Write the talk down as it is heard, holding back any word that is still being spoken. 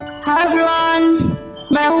Hi everyone,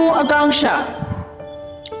 मैं हूँ आकांक्षा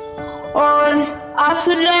और आप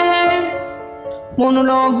सुन रहे हैं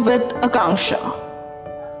मोनोलॉग विद आकांक्षा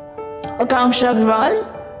अग्रवाल।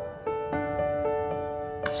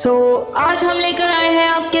 आज हम लेकर आए हैं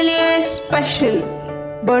आपके लिए स्पेशल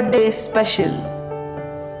बर्थडे स्पेशल।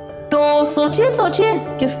 तो सोचिए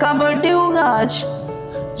किसका बर्थडे होगा आज,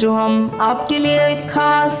 जो हम आपके लिए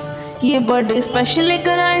खास ये बर्थडे स्पेशल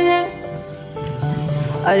लेकर आए हैं।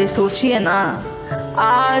 अरे सोचिए ना,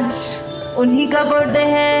 आज उन्हीं का बर्थडे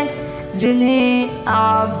है जिन्हें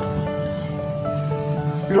आप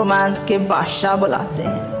रोमांस के बादशाह बुलाते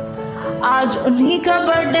हैं। आज उन्हीं का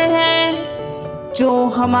बर्थडे है जो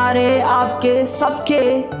हमारे आपके सबके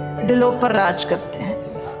दिलों पर राज करते हैं।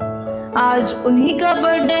 आज उन्हीं का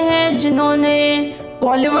बर्थडे है जिन्होंने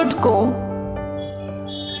बॉलीवुड को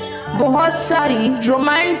बहुत सारी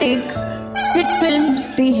रोमांटिक हिट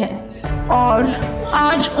फिल्म्स दी हैं और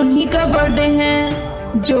आज उन्हीं का बर्थडे है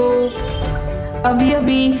जो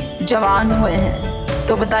अभी जवान हुए हैं।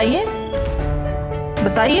 तो बताइए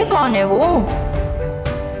कौन है वो।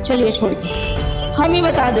 चलिए छोड़िए, हम ही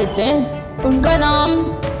बता देते हैं। उनका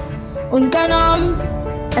नाम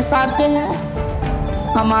SRK है।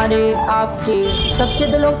 हमारे आपके सबके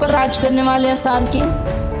दिलों पर राज करने वाले SRK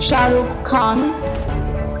शाहरुख खान।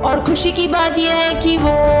 और खुशी की बात यह है कि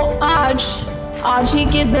वो आज ही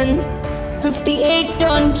के दिन 58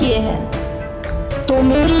 टर्न किए हैं। तो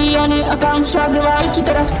मेरी यानी आकांक्षा अग्रवाल की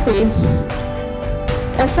तरफ से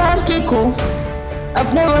SRK को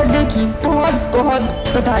अपने बर्थडे की बहुत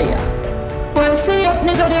बधाइयाँ। वो ऐसे ही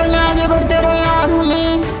अपने करियर में आगे बढ़ते रहे और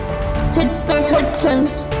हमें हिट पे हिट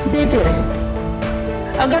फिल्म्स देते रहे।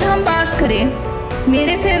 अगर हम बात करें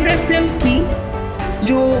मेरे फेवरेट फिल्म्स की,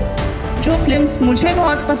 जो फिल्म्स मुझे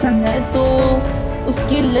बहुत पसंद है, तो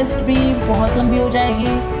उसकी लिस्ट भी बहुत लंबी हो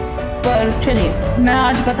जाएगी। पर चलिए मैं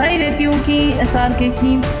आज बता ही देती हूँ कि SRK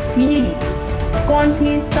की मेरी कौन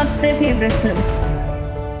सी सबसे फेवरेट फिल्म्स।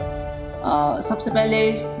 सबसे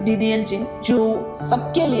पहले DDLJ, जो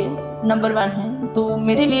सबके लिए नंबर 1 है, तो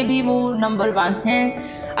मेरे लिए भी वो नंबर 1 है।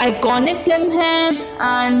 आइकॉनिक फिल्म है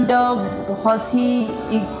एंड बहुत ही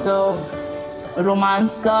एक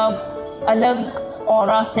रोमांस का अलग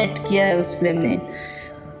ऑरा सेट किया है उस फिल्म ने।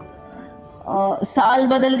 साल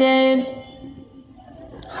बदल गए,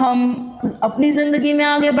 हम अपनी ज़िंदगी में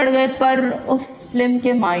आगे बढ़ गए, पर उस फिल्म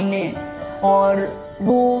के मायने और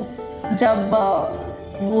वो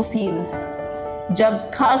सीन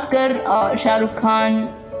जब खासकर शाहरुख खान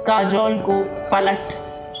काजोल को पलट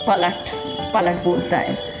बोलता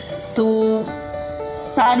है, तो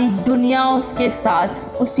सारी दुनिया उसके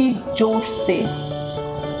साथ उसी जोश से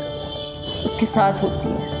उसके साथ होती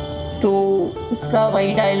है। तो उसका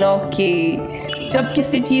वही डायलॉग कि जब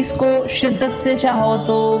किसी चीज़ को शिद्दत से चाहो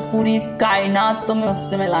तो पूरी कायनात तुम्हें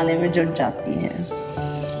उससे मिलाने में जुट जाती है।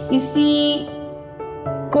 इसी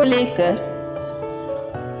को लेकर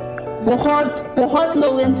बहुत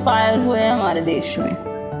लोग इंस्पायर हुए हैं हमारे देश में।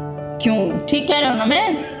 क्यों, ठीक कह रहे हो ना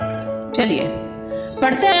मैं। चलिए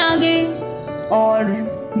बढ़ते हैं आगे और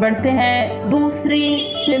बढ़ते हैं दूसरी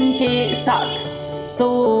फिल्म के साथ। तो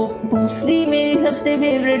दूसरी मेरी सबसे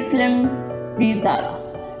फेवरेट फिल्म वीर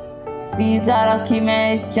ज़ारा की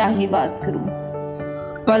मैं क्या ही बात करूं।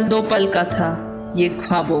 पल दो पल का था ये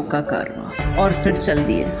ख्वाबों का कारवां, और फिर चल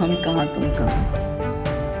दिए हम कहाँ तुम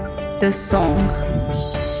कहाँ। This song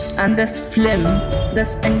and this film,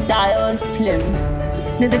 this entire film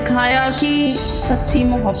ने दिखाया कि सच्ची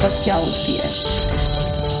मोहब्बत क्या होती है,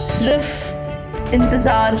 सिर्फ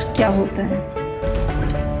इंतज़ार क्या होता है,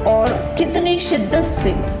 और कितनी शिद्दत से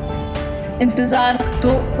इंतज़ार तो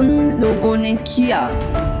उन लोगों ने किया।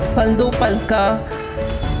 पल दो पल का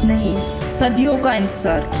नहीं, सदियों का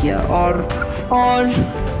इंतज़ार किया। और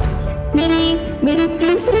मेरी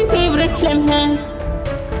तीसरी फेवरेट फिल्म है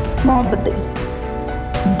Mohabbatein,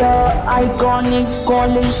 the iconic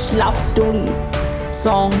college love story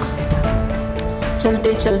song.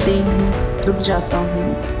 चलते चलते रुक जाता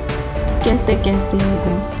हूँ, कहते कहते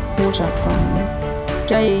गुम हो जाता हूँ,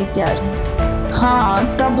 क्या यही प्यार है।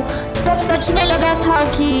 हाँ, तब सच में लगा था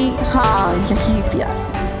कि हाँ यही प्यार है,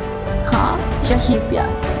 हाँ यही प्यार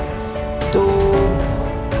है। तो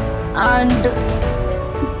एंड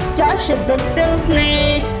क्या शिद्दत से उसने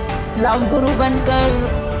लव गुरु बनकर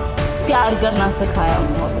प्यार करना सिखाया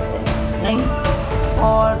मोहब्बतें नहीं।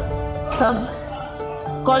 और सब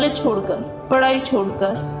कॉलेज छोड़कर, पढ़ाई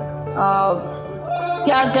छोड़कर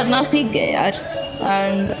प्यार करना सीख गए यार।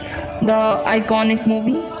 And the iconic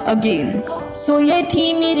movie again. So ये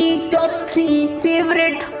थी मेरी टॉप 3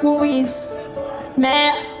 फेवरेट मूवीज़।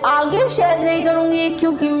 मैं आगे शेयर नहीं करूँगी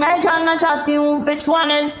क्योंकि मैं जानना चाहती हूँ which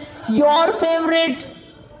one is your favourite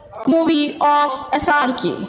movie of SRK.